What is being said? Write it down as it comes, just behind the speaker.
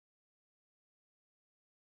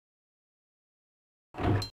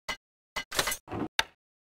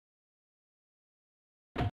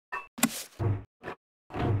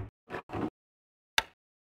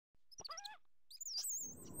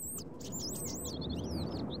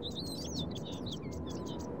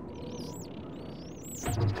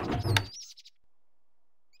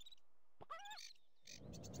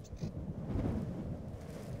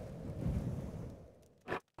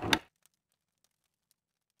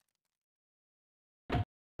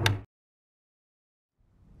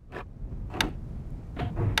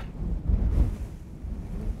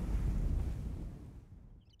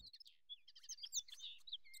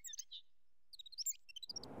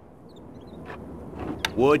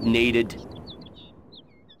Wood needed.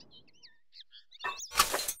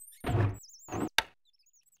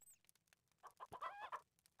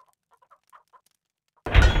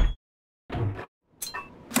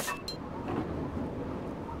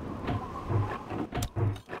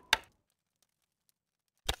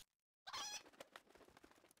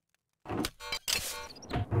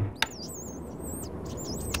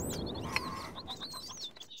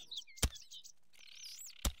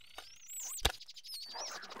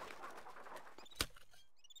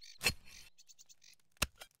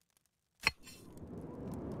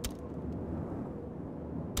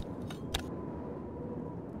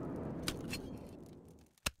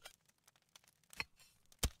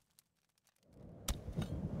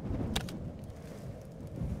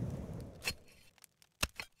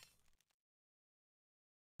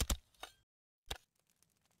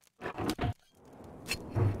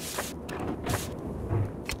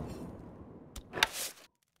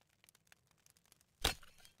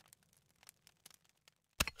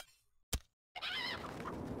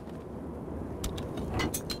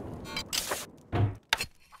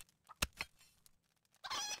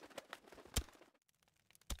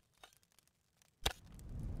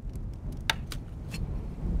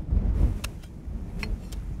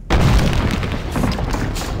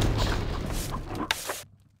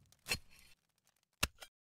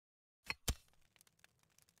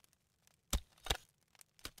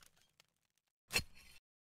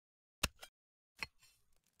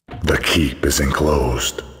 The keep is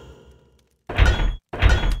enclosed.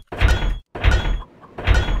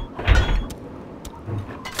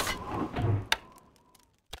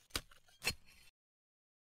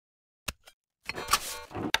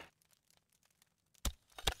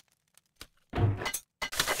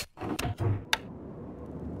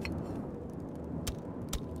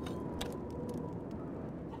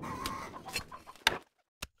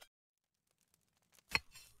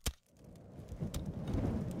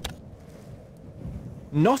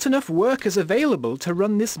 Not enough workers available to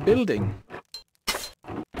run this building.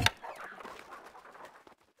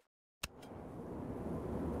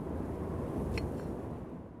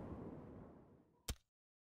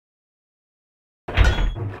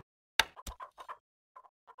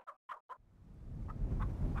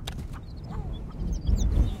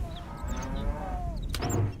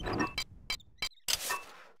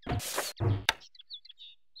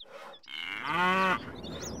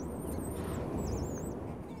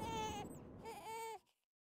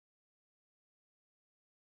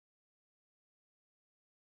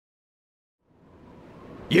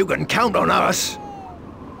 You can count on us.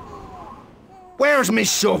 Where's me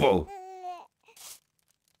shovel?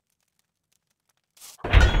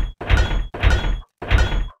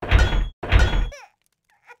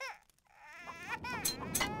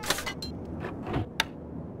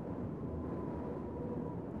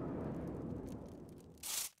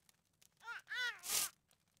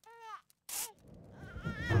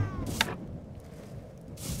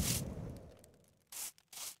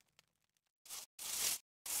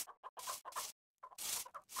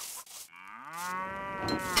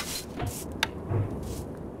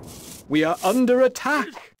 We are under attack.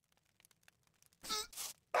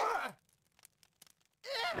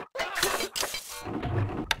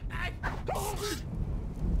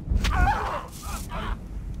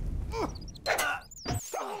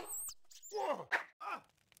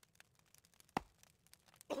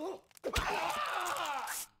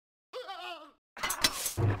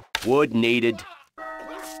 Wood needed.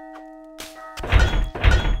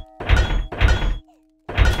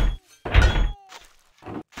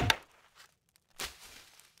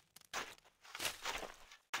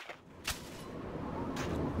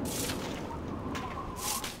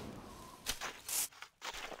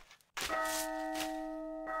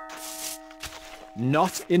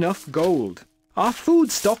 Not enough gold. Our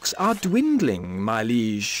food stocks are dwindling, my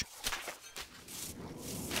liege.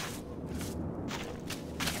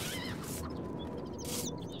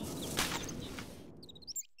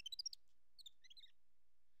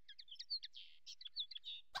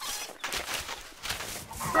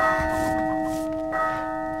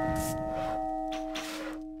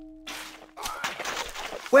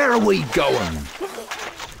 Where are we going?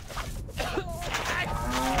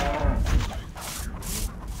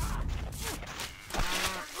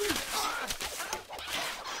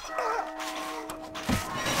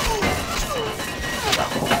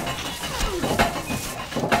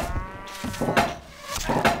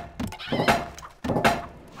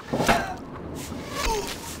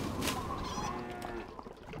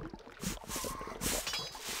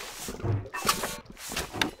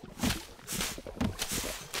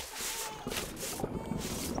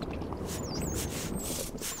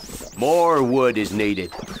 More wood is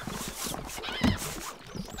needed.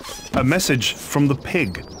 A message from the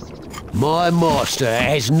pig. My master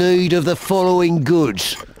has need of the following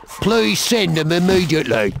goods. Please send them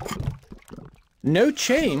immediately. No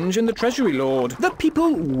change in the treasury, Lord. The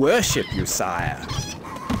people worship you, sire.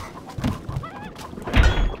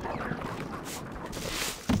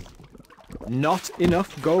 Not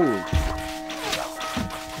enough gold.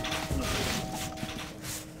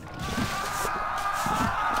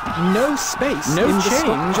 No space. No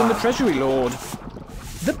change in the treasury, Lord.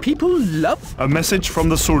 The people love... A message from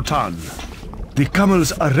the Sultan. The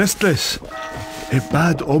camels are restless. A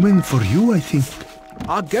bad omen for you, I think.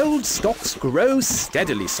 Our gold stocks grow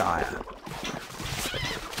steadily, sire.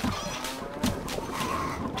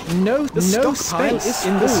 No space is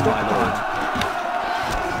in the stockpile.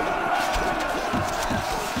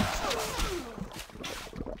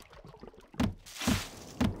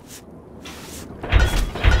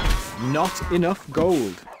 Not enough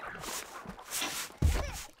gold.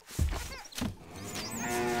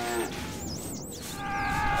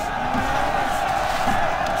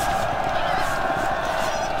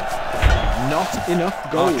 Not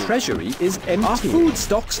enough gold. Our treasury is empty. Our food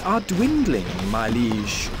stocks are dwindling, my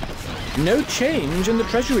liege. No change in the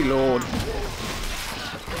treasury, Lord.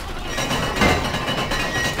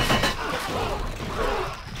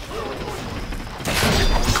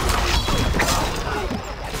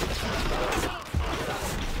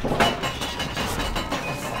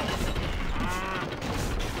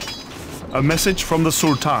 A message from the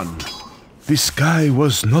Sultan. The sky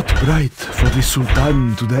was not bright for the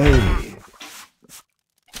Sultan today.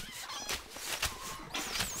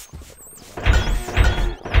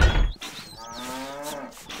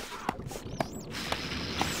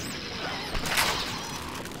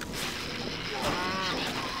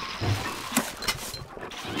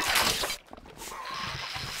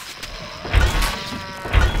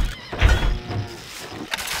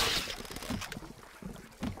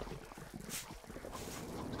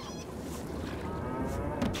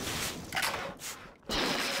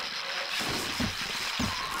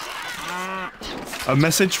 A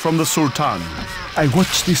message from the Sultan. I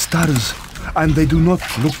watch the stars, and they do not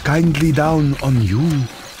look kindly down on you.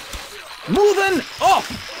 Moving off!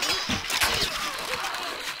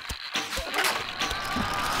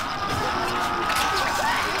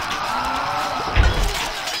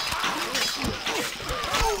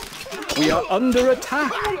 We are under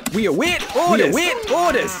attack. We await orders. We await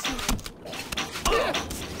orders.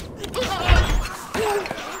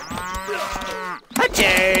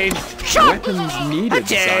 Attain! Shot! Weapons needed,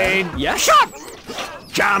 Attain! sire. Yes? Shot!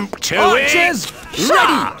 Jump to Archers, it!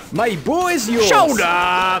 ready! My bow is yours.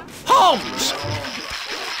 Shoulder! Homs!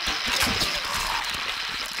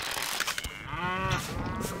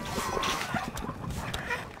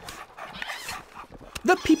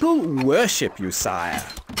 The people worship you, sire.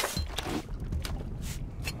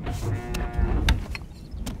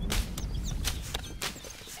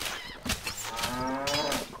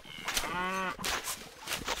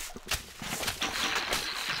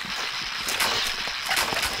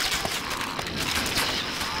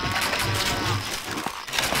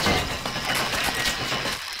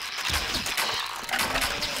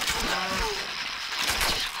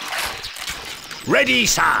 Ready,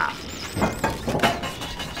 sir!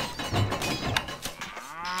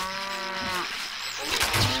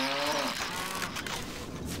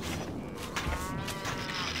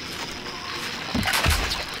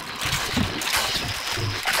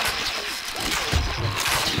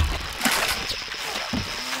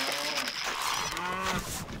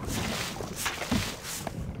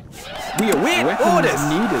 We await orders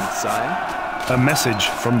needed, sire. A message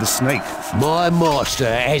from the snake. My master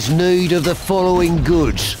has need of the following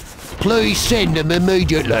goods. Please send them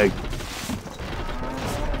immediately.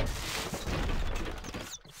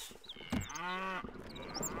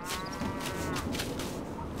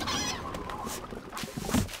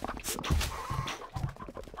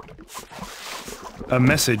 A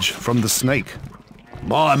message from the snake.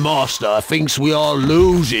 My master thinks we are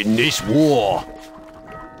losing this war.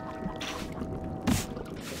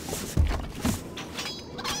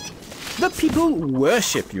 The people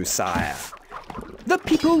worship you, sire. The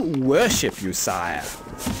people worship you, sire.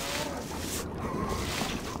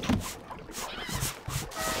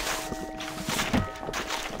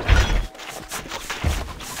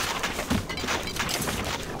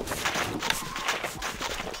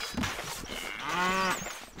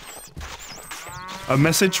 A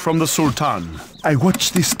message from the Sultan. I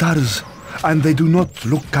watch the stars, and they do not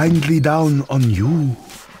look kindly down on you.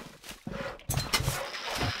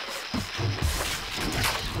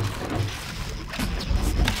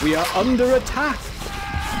 We are under attack.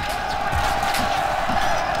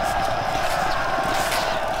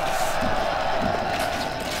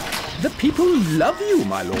 The people love you,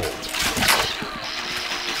 my lord.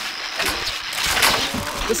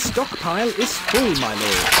 The stockpile is full, my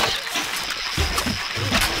lord.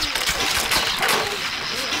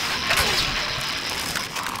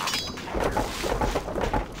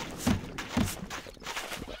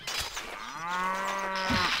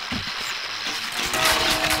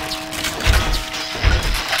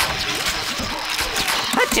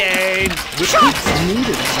 Recruits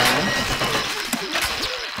needed, sire.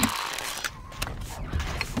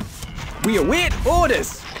 We await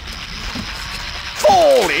orders.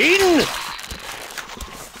 Fall in!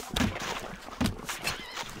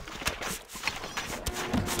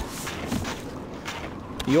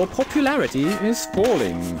 Your popularity is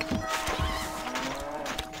falling.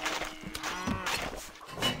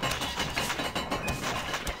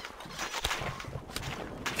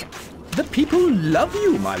 The people love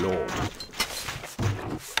you, my lord.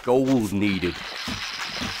 Gold needed.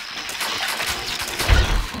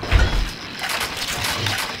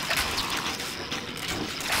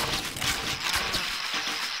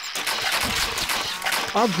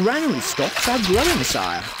 Our granary stocks are growing,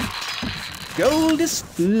 sire. Gold is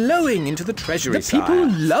flowing into the treasury, sire. The people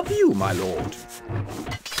love you, my lord.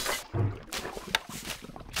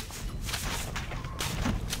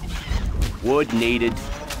 Wood needed.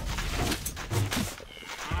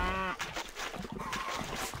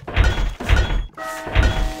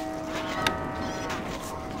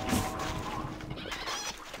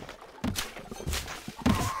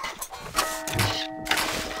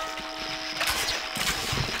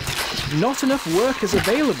 Not enough workers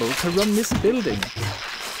available to run this building.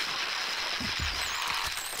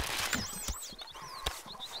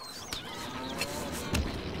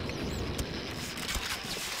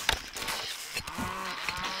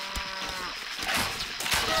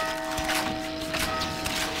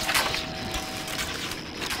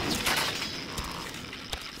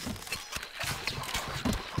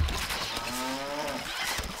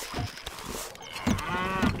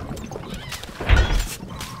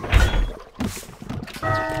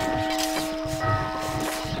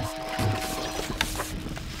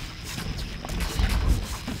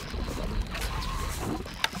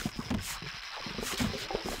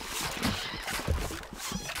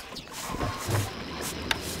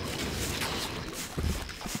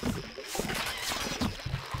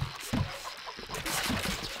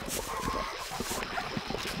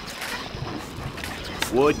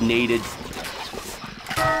 Wood needed.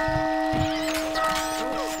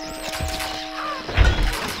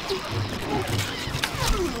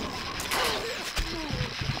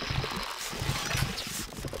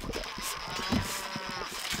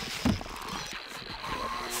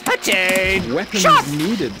 Attain! Weapons Shot!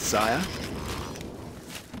 needed, sire.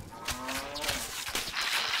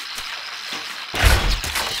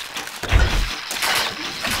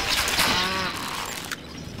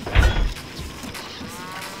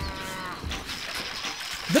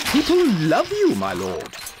 The people love you, my lord.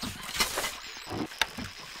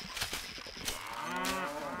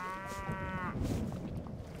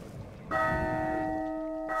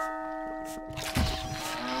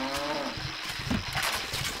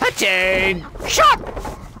 Attain! Shot!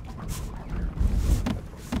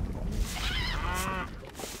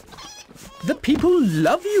 The people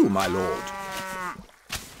love you, my lord.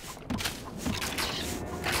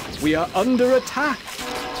 We are under attack.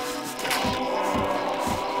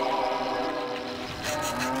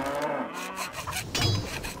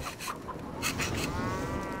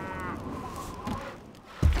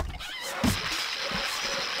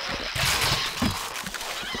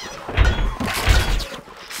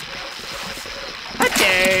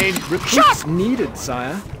 Recruits needed,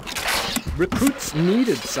 sire. Recruits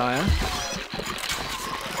needed, sire.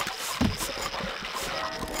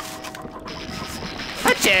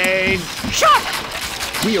 Attain!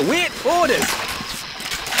 Shot! We await orders.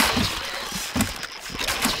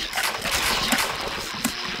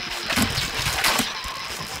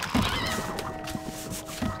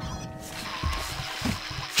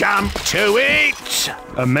 Jump to it!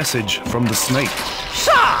 A message from the snake.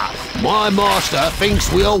 Sir! My master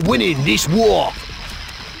thinks we are winning this war.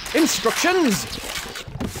 Instructions.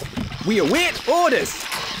 We await orders.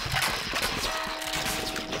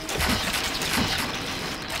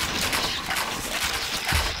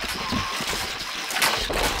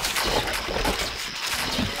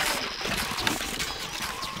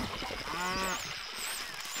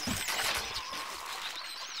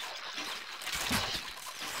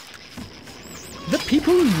 The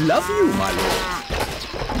people love you, my lord.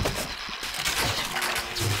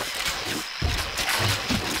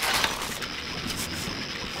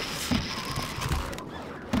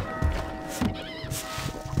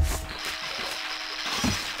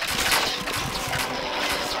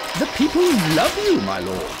 The people love you, my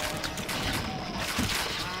lord.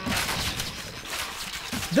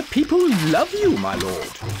 The people love you, my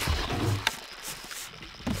lord.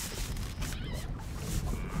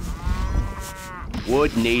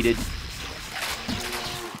 Wood needed.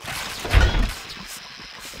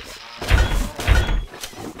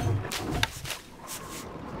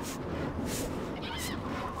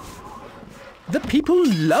 The people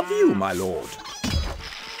love you, my lord.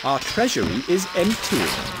 Our treasury is emptying.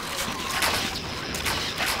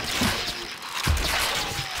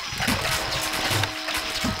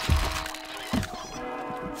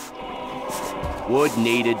 Wood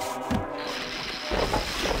needed.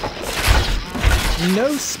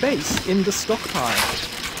 No space in the stockpile.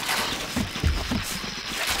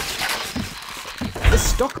 The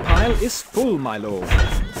stockpile is full, my lord.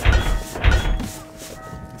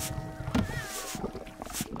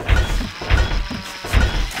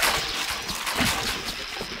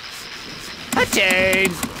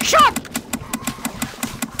 Shot!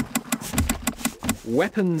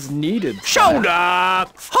 Weapons needed. Shoulder!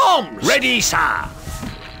 Arms! Ready, sir!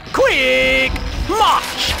 Quick!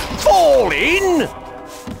 March! Fall in!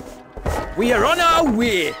 We are on our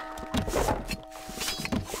way.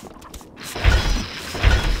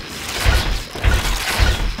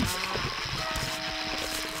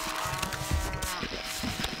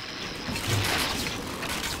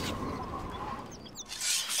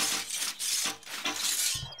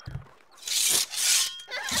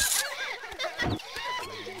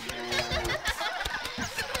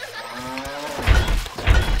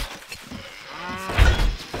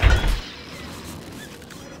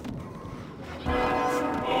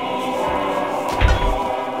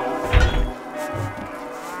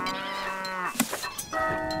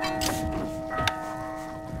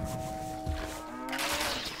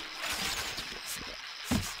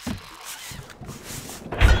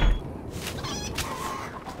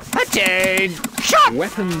 Shot!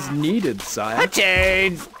 Weapons needed, sire.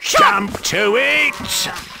 Jump to it!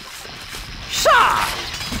 Sir!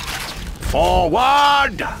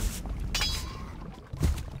 Forward!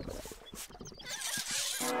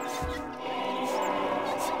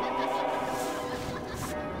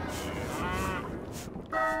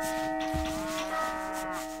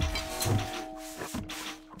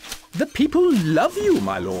 The people love you,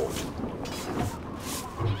 my lord.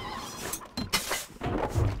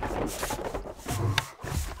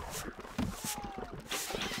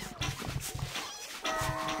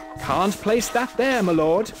 Can't place that there, my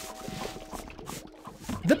lord.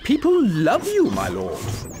 The people love you, my lord.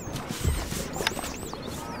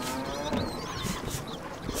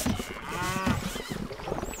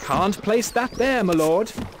 Can't place that there, my lord.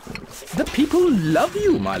 The people love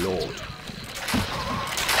you, my lord.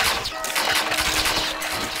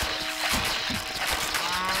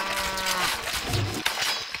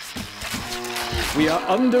 We are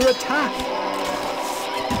under attack.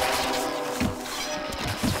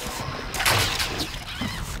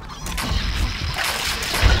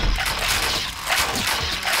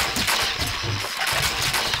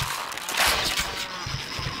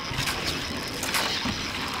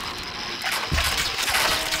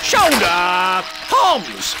 Shoulder!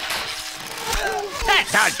 Arms!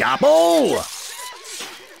 That's a double!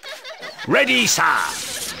 Ready, sir!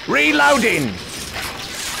 Reloading!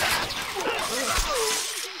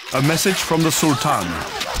 A message from the Sultan.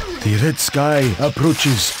 The red sky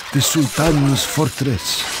approaches the Sultan's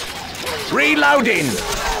fortress. Reloading!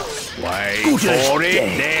 Wait for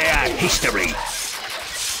it, their history.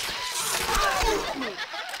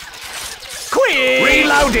 Quick!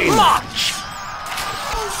 Reloading! March!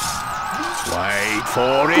 Wait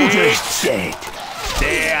for it,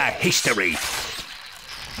 their history.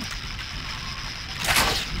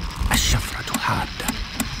 الشفرة حادة.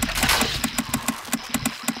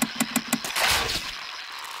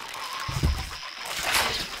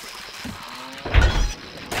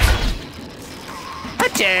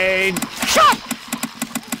 Shot!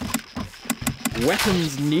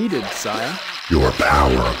 Weapons needed, sire. Your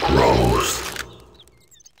power grows.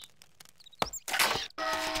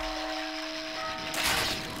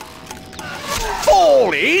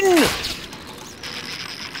 Fall in!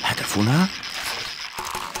 هدفنا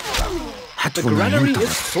The granary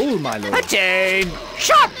is full, my lord.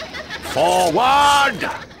 Shot! Forward!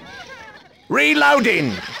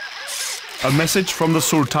 Reloading! A message from the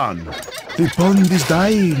Sultan. The pond is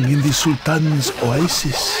dying in the Sultan's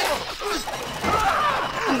oasis.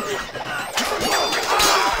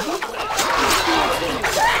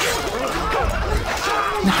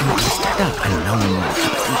 نحن على استعداد أن ننوم.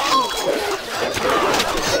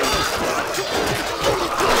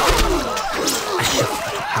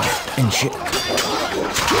 الشفرة حادة. A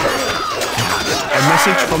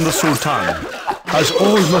message from the Sultan. As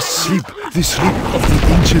all must sleep the sleep of the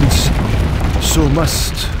ancients, so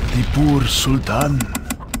must the poor Sultan.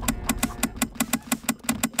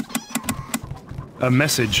 A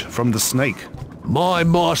message from the snake. My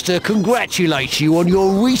master congratulates you on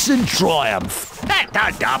your recent triumph. That's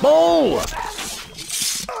a double.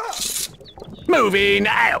 Moving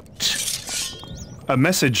out. A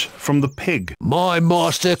message from the pig. My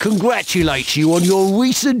master congratulates you on your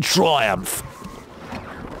recent triumph.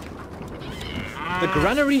 The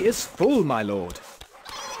granary is full, my lord.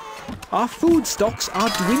 Our food stocks are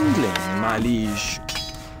dwindling, my liege.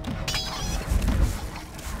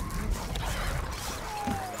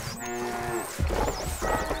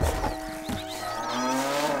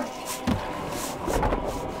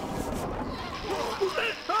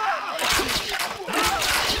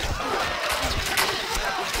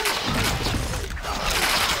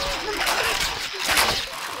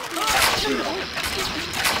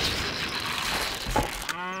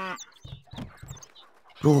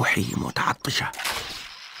 روحي متعطشة.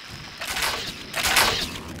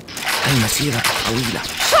 المسيرة طويلة.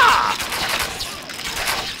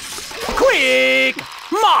 Quick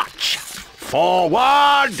march!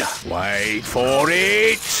 Forward! Wait for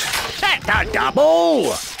it! That's a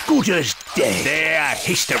double! Good as dead. Their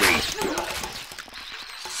history.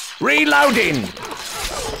 Reloading!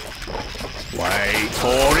 Wait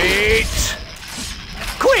for it!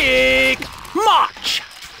 Quick march!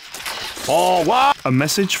 Forward! A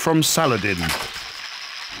message from Saladin.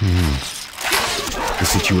 The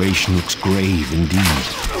situation looks grave indeed.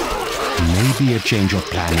 Maybe a change of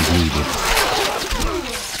plan is needed.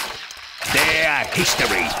 Their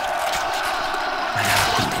history.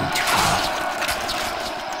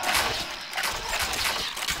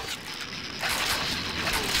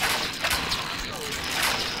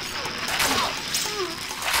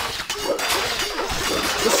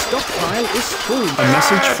 The stockpile is full. A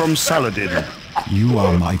message from Saladin. You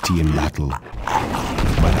are mighty in battle,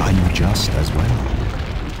 but are you just as well?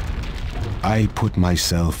 I put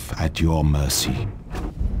myself at your mercy.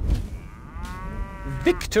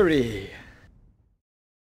 Victory!